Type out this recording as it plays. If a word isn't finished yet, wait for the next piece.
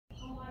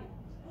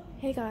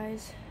Hey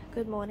guys,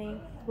 good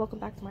morning, welcome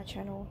back to my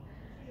channel.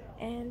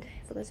 And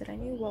for those that are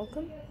new,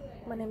 welcome.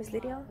 My name is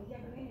Lydia.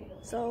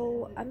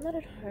 So I'm not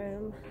at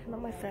home, I'm at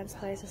my friend's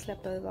place. I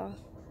slept over.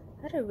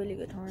 I had a really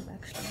good time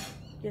actually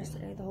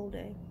yesterday, the whole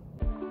day.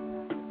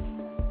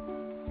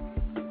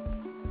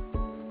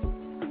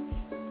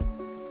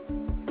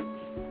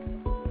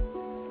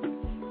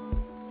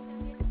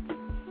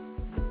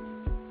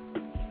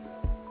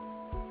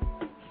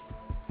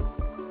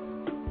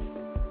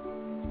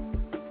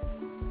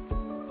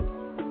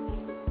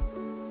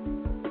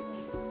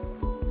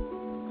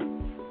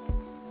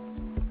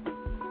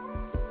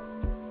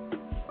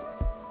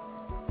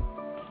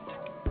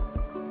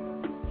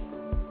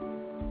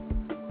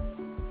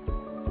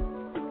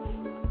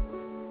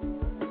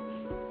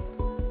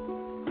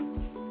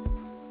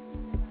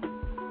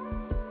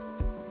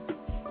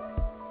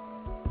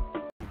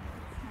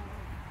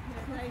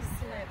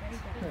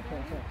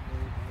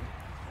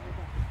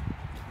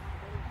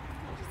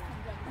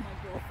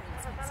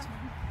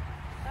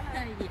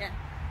 Yeah.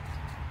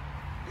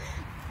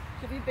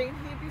 Have you been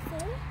here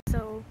before?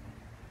 So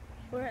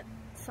we're at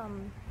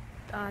some,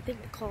 I think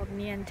they're called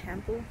Nan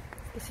Temple.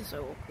 This is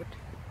so awkward.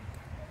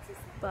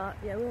 But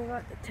yeah, we're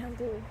at the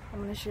temple.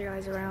 I'm gonna show you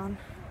guys around.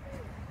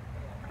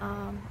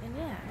 And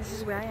yeah, this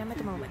is where I am at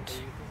the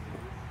moment.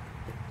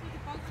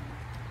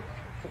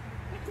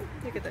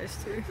 Look at those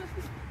two.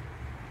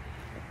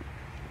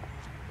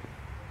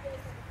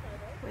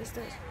 Where's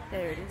the?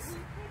 There it is.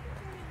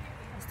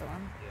 That's the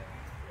one.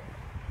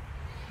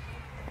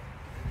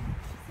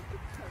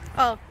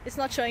 Oh, it's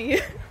not showing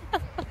you.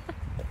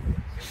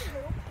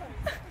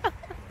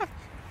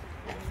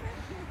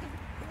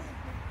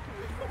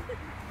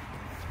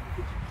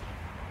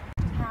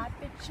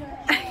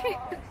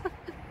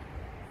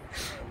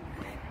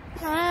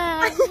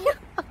 Hi.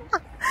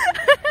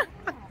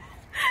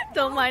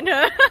 Don't mind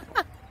her.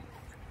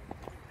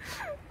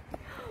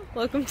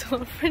 Welcome to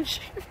our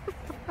friendship.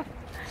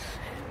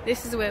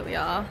 This is where we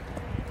are.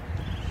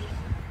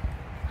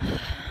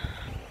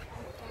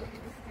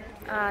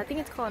 I think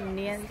it's called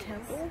Nan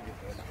Temple.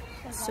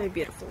 It's so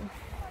beautiful.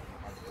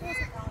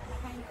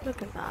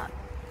 Look at that.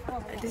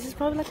 This is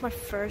probably like my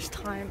first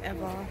time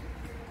ever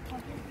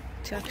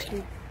to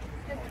actually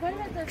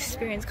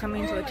experience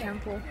coming to a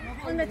temple.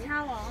 On the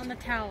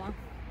tower.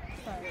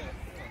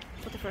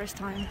 For the first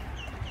time.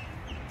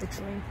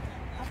 Literally.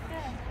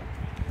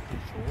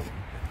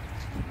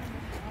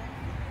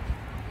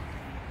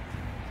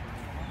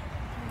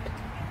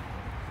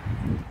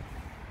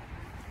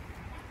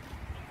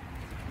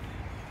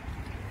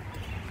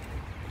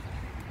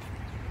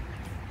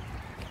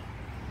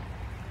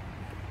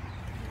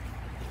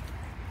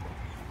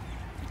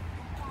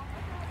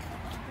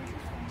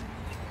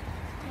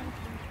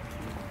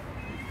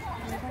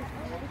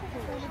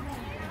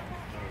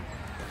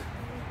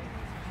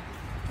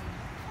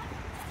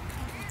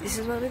 This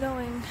is where we're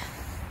going.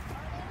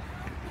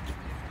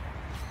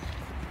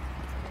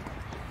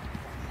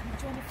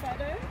 Do you want a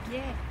photo?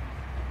 Yeah.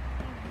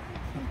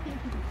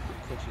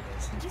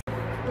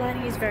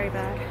 Lighting is very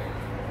bad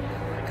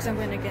because I'm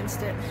going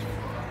against it.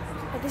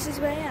 But this is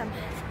where I am.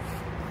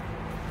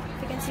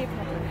 If you can see it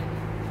properly.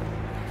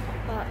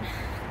 But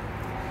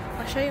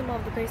I'll show you more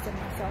of the place than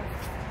myself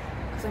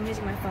because I'm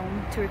using my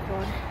phone to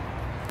record.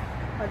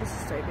 Oh, this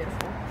is so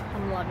beautiful.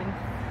 I'm loving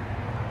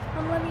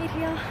it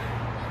here.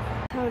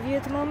 Our view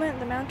at the moment,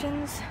 the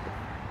mountains.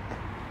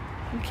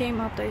 We came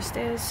up those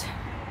stairs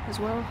as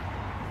well.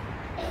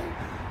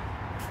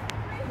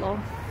 Lol.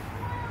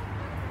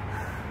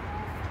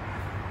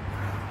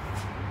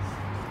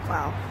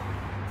 Wow.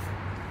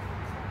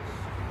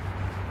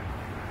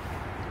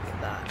 Look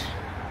at that.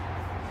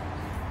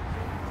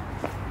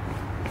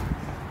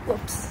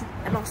 Whoops,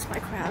 I lost my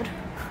crowd.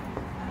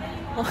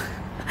 Oh,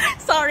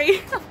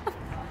 sorry.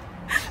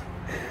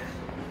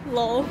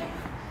 Lol.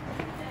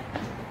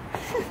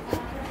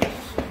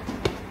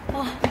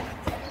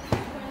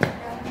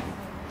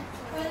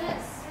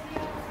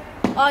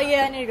 Oh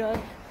yeah, I need to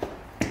go.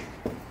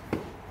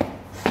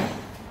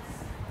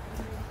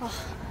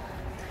 Oh,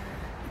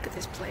 look at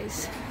this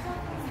place.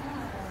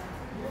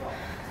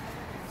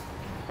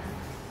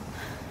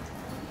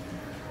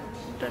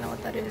 Don't know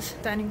what that is.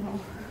 Dining hall.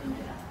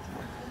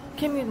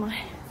 Came with my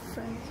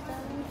friends.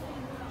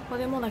 Well,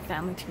 they're more like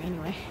family to me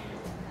anyway.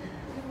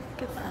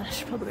 Look at that. I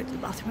should probably go to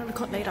the bathroom and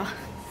record later.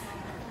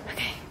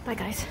 Okay, bye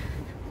guys.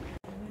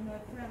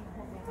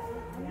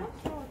 I'm not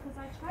sure because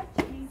I tried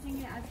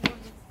changing it as well.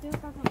 It still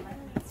doesn't let me.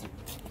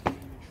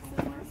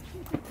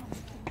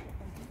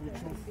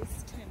 This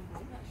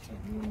temple.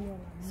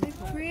 So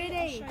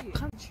pretty.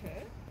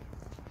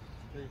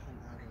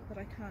 But I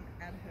can't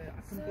add her. I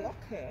can block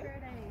her.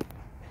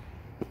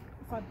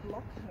 If I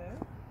block her,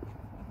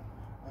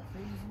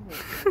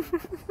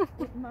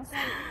 it must.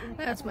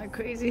 That's my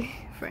crazy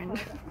friend.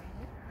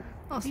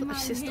 Also my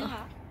sister. Ow,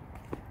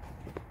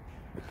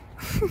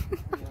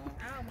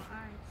 my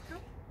eyes.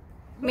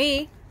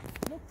 Me?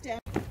 Look down.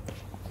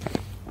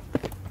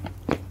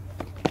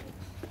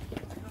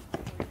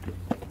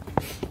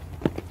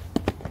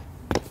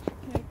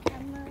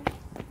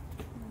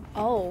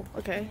 Oh,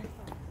 okay.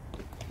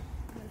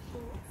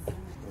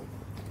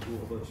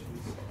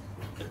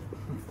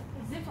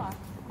 Zipper.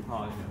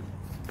 Oh, yeah.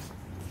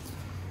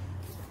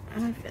 I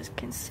don't know if you guys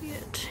can see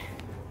it.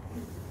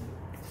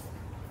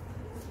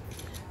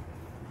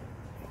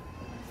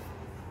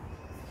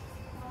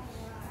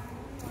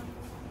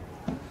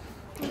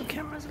 The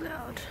camera's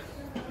loud.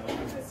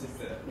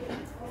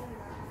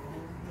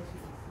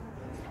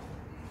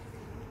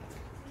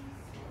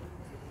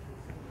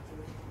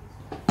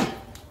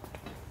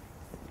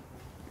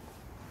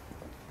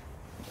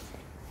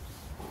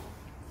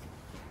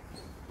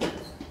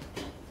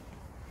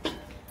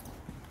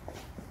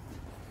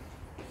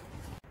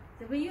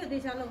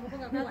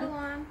 Another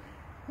one.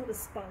 What a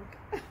spunk.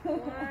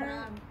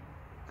 One.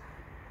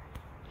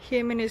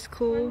 Human is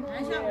cool.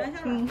 Fine, I'm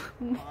walking.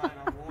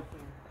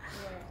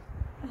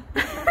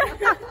 Yeah,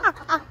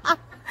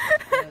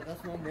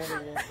 that's one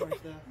water walk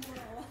right there.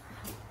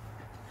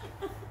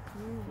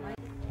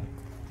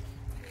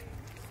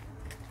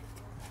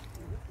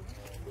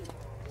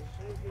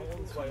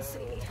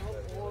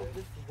 All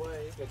this way,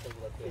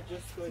 it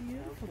just goes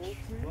Beautiful temple.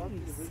 trees. Well, we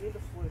need a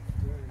float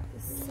through.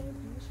 It's so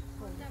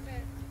beautiful.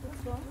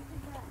 What's wrong?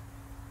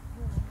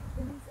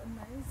 It is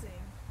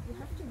amazing. You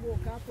have to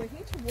walk up. We're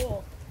here to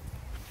walk.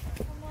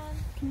 Come on.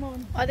 Come on.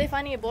 Are they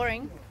finding it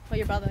boring? Or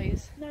your brother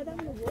is? No, they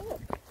want to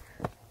walk.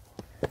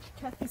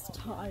 Kathy's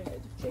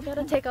tired. We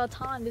gotta take our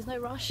time, there's no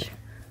rush.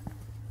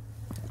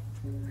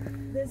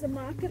 There's a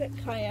market at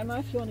Kiama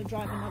if you want to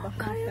drive another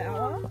half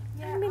hour.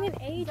 I haven't been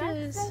in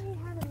ages. That's we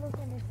had a look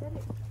and it said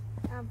it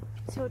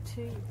till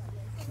 2.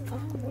 Oh,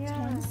 what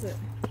time is it?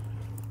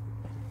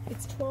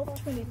 It's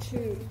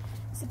 12:22.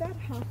 It's about a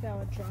half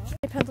hour drive.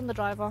 Depends on the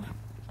driver.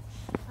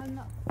 I'm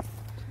not.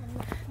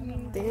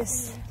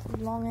 This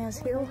long ass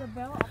hill.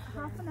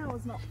 Half an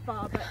hour's not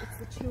far, but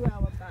it's a 2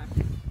 hour back.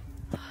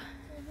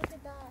 Look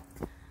at that.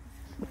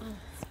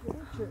 It's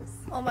gorgeous.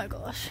 Oh my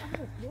gosh. I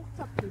haven't walked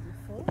up here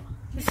before.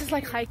 This is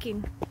like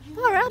hiking.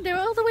 Oh, right, they're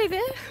all the way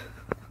there.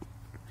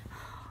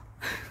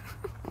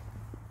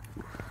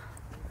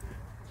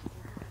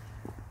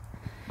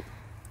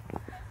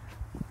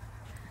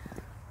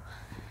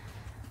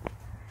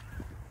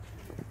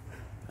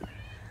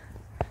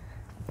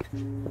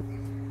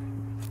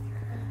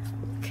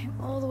 Came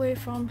all the way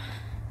from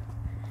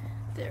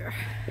there.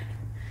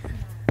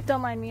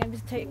 Don't mind me, I'm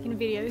just taking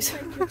videos.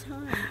 Take your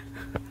time.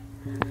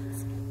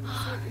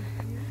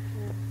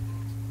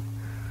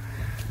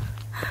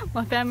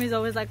 My family's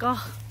always like,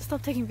 oh,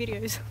 stop taking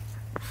videos.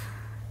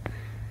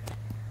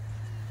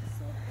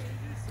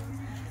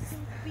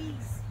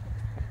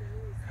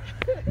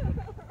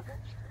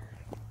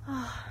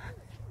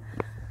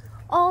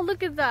 Oh,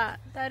 look at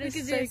that. That is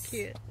so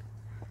cute.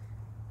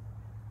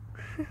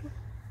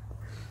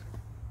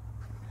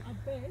 I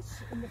bet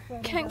in the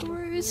front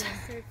Kangaroos. So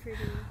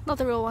pretty. Not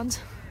the real ones,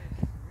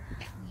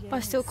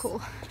 but still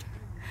cool.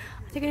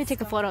 I think I need to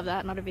take a photo of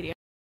that, not a video.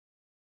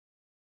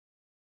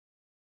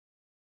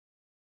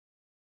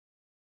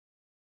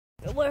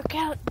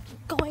 Workout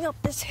going up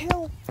this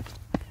hill,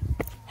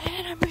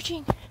 and I'm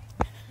reaching.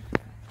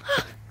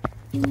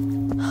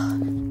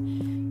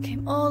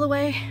 Came all the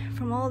way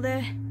from all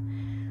there.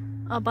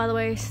 Oh, by the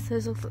way,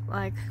 those look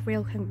like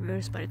real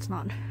kangaroos, but it's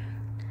not.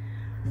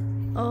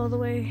 All the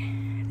way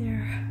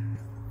there.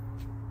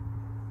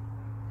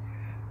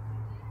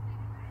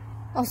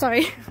 Oh,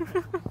 sorry.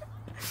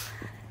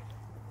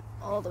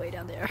 All the way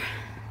down there.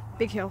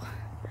 Big hill.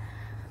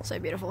 So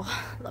beautiful.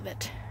 Love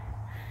it.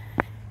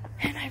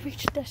 And I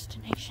reached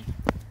destination.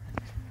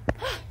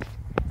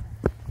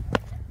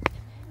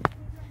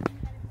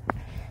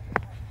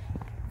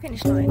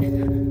 Finish line.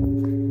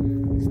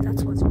 So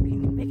that's what's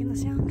been making the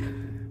sound.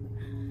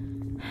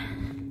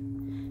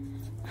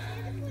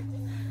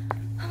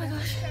 Oh my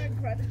gosh.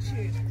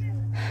 Gratitude.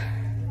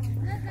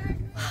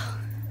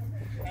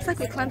 It's like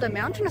we climbed a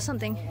mountain or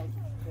something. I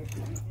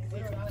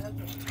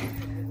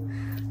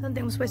don't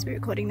think I'm supposed to be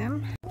recording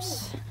them.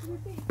 Oops.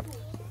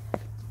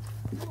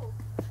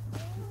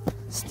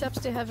 Steps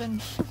to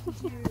heaven.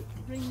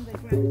 Ring the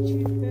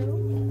gratitude bell.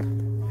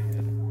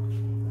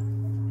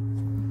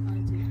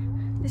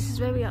 This is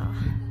where we are.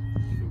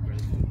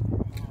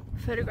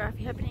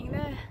 Photography happening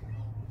there.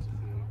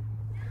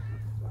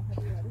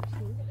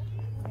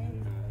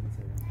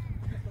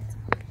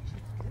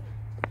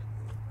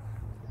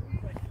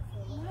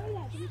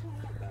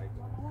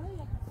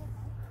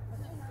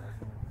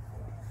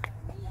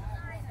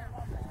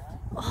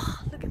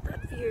 Oh, look at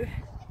that view.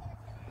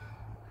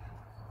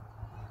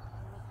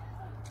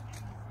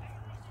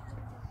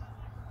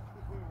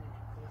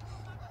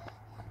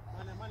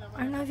 I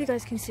don't know if you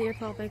guys can see it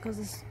properly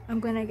because I'm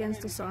going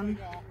against the sun.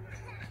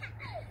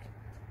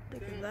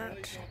 Look at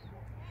that.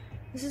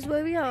 This is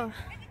where we are.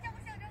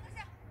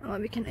 Oh,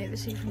 we can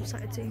oversee from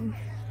sightseeing.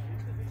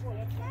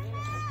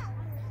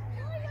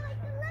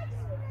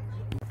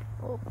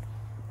 Oh,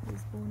 I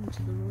was born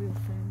into the royal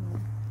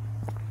family.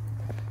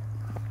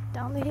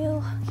 down the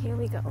hill. Here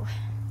we go.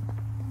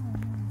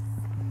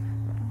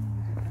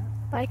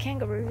 Bye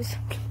kangaroos.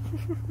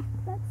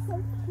 That's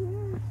so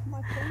cute.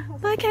 My friend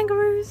has Bye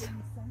kangaroos.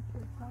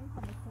 sanctuary playing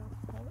on the south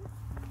coast.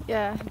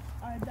 Yeah.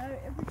 I know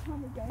every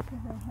time we go to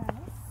her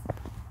house,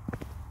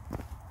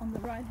 on the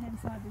right hand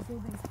side there's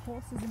all these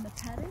horses in the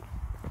paddock,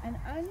 and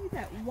only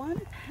that one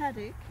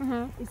paddock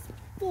is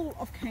full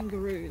of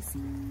kangaroos.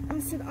 I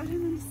said, I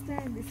don't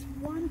understand, this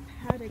one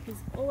paddock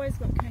has always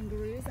got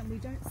kangaroos and we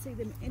don't see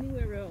them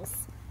anywhere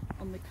else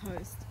on the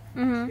coast.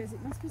 She goes,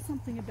 it must be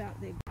something about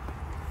their...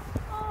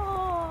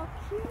 Oh,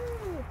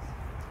 cute!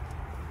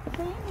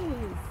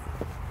 Pennies!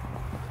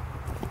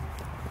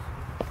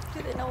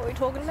 Do they know what we're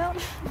talking about?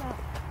 No.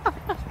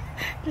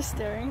 Just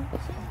staring.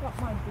 She's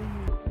got my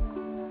bee.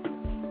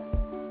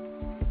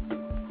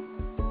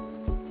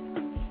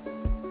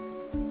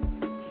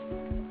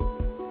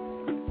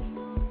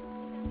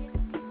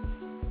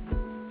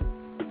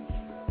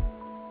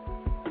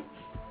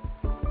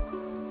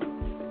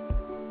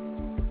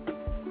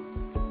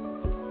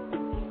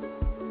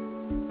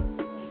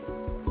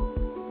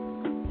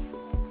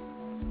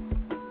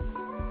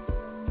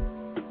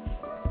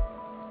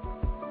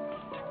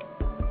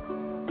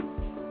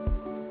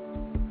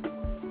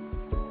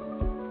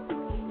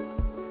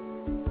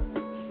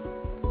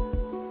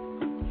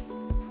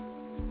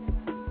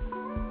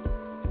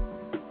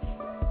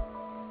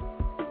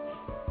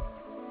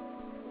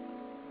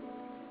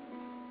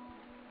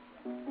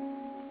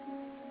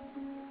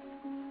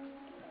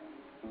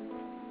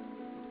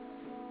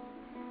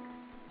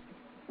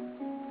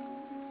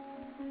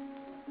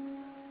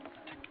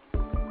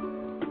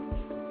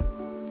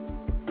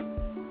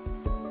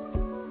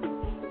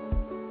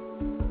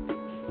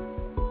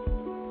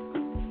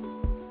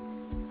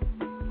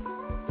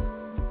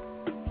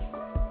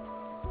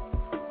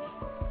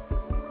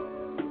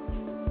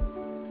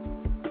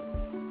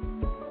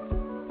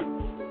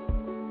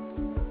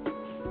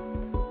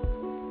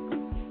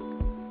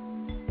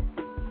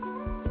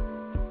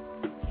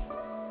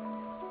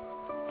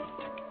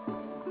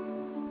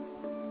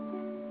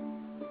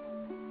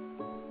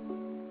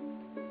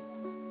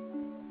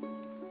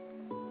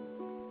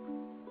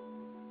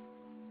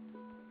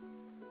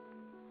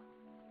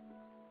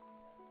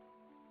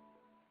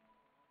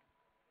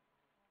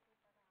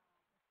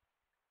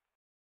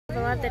 We've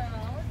arrived at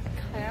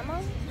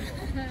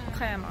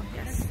Kiama,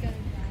 yes.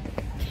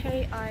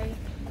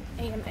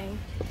 K-I-A-M-A.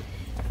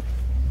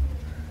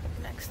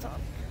 Next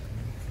stop.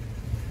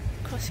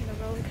 Crossing the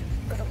road.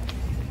 Got a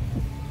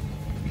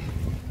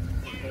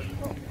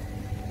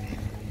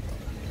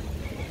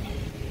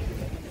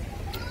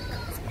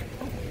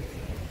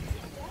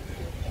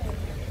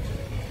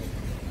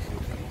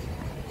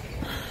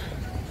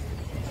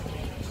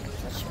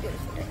Such a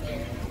beautiful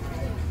day.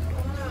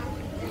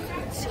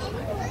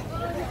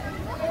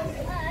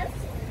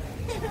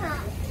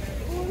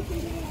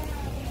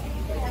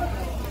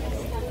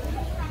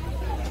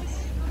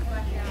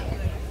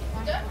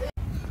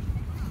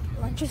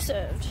 Lunch is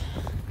served.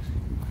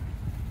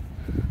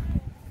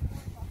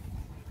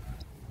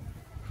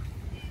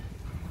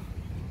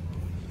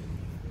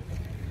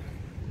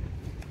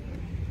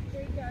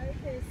 There you go, there's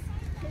fish,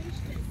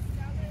 there's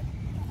salad.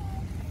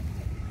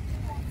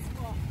 That's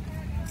what?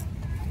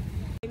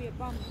 Maybe a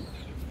bun.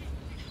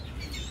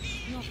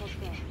 Not like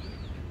that.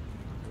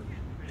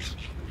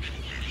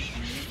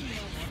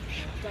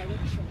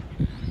 Direction.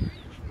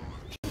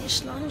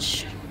 Finished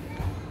lunch.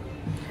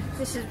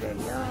 This is where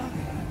we are.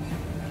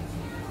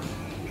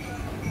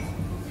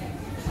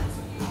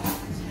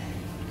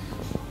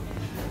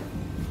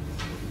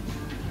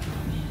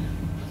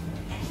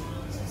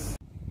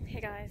 Hey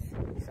guys,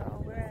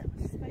 so we're at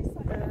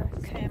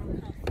the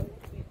camp.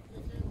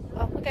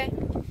 Oh, okay.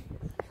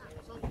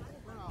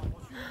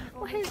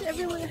 Oh, hey, it's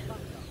everywhere.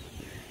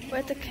 We're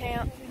at the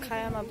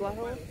Kiama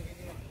Blowhole.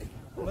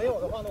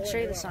 I'll show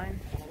you the sign.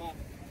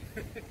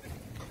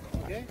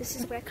 This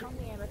is where I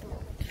currently am at the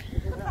moment.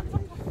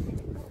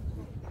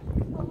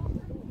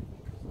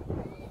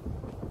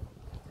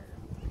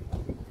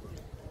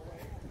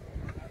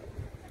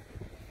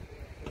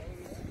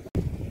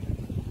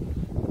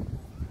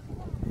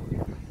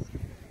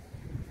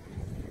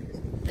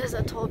 There's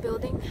a tall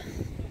building.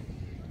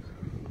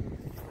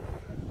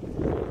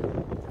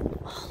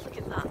 Oh, look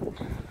at that.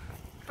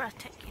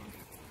 Breathtaking.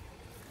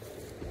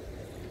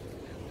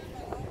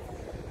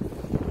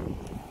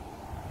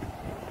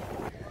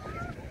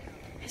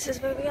 This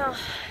is where we are.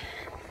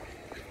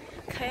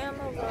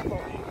 Kiama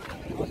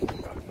Coast.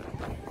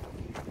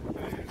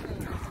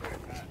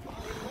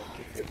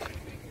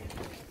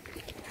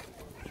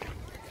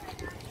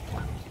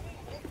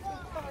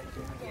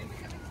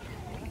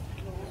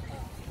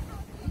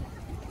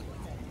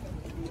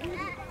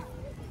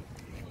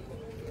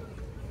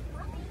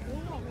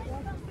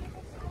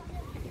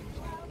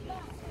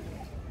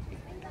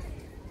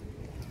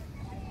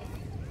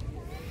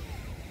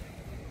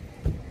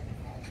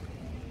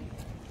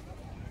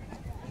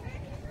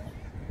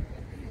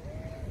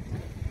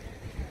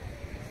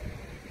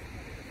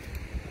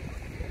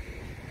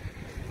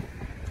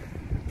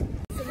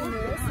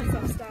 Since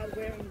I've started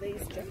wearing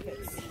these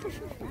jackets.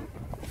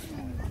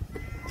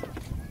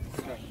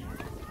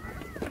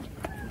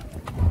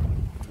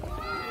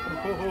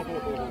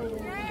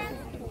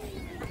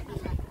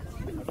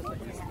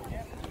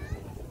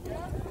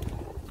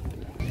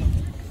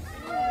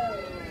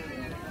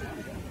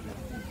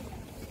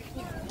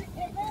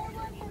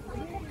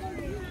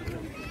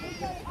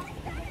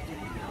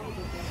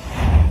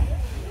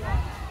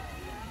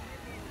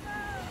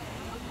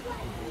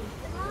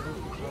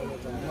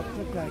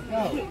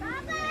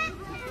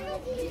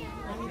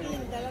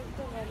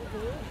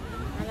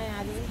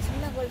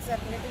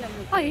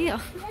 Oh yeah.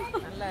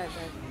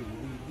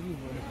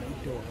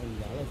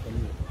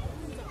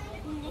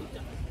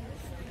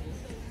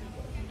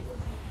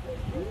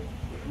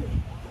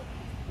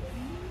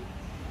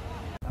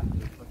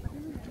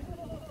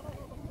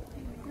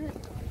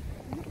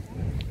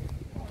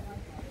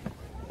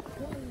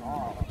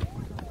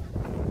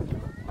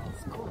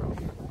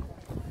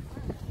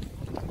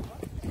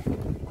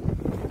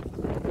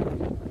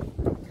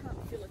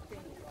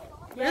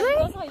 Really?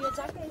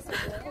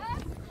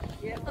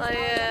 Oh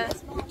yeah.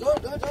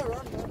 Don't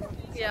run.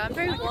 Yeah, I'm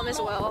very warm as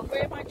well.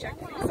 Where my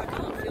jacket is, I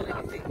can't feel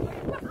anything.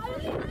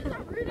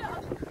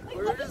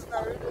 Naruto's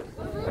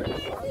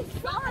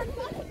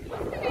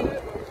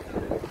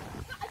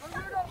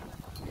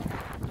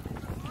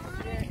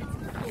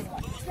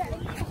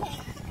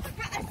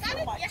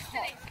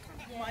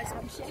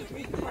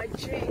My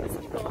jeans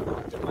have gone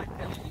under my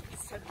belly,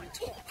 so my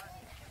top.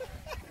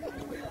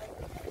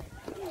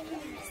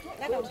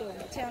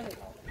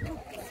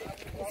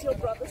 Is your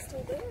brother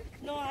still there?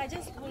 No, I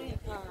just put it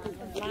live.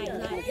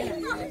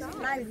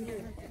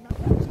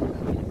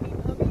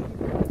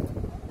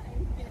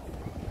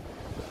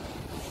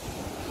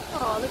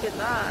 Oh, look at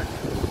that.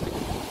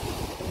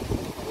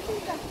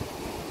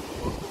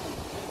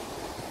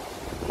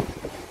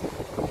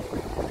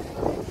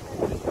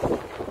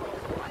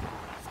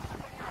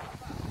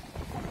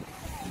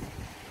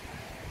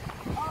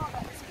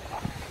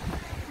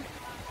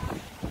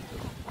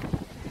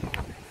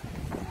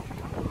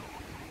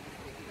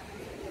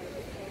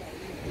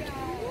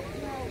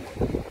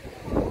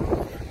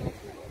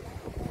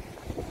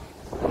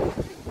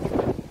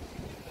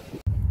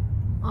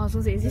 Oh, I was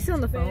gonna say, is he still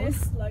on the phone?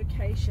 Best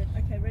location.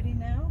 Okay, ready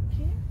now,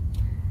 Kim?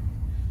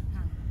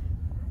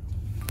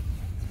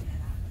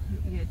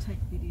 Yeah, take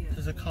video.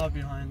 There's a car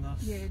behind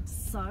us. Yeah,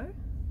 so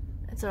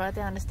It's alright,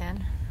 they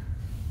understand.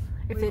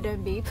 If they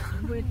don't beep.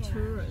 we're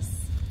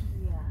tourists.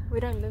 We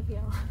don't live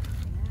here.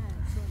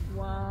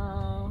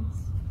 Wow.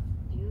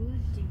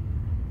 Beauty.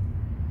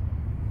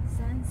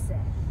 Sunset.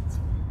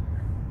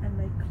 And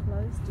they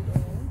closed it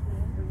all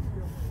and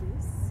rebuilt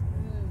this.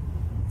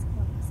 It's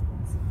quite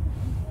expensive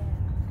now.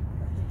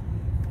 But they're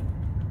beautiful.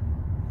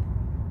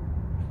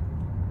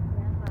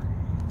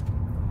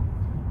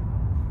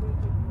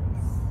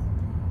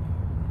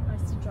 I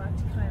used to drive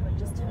to Kiama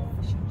just to have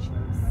fish and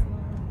chips.